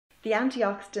The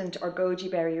antioxidant or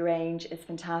goji berry range is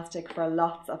fantastic for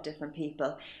lots of different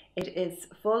people. It is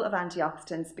full of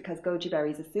antioxidants because goji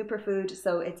berry is a superfood,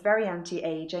 so it's very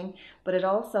anti-aging, but it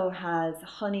also has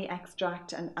honey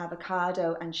extract and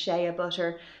avocado and shea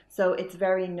butter, so it's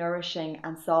very nourishing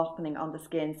and softening on the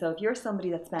skin. So if you're somebody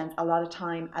that spends a lot of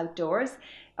time outdoors,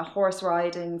 horse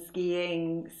riding,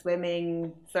 skiing,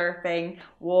 swimming, surfing,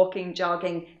 walking,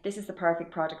 jogging, this is the perfect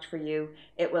product for you.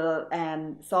 It will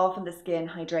soften the skin,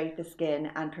 hydrate the skin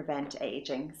and prevent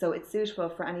aging. So it's suitable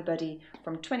for anybody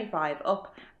from 25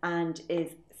 up and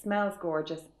smells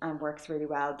gorgeous and works really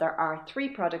well. There are 3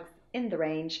 products in the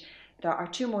range. There are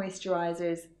 2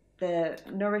 moisturizers. The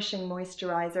nourishing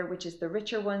moisturizer, which is the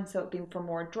richer one, so it'd be for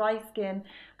more dry skin,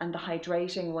 and the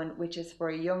hydrating one, which is for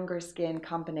a younger skin,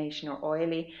 combination or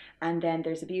oily. And then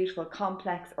there's a beautiful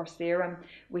complex or serum,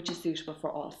 which is suitable for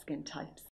all skin types.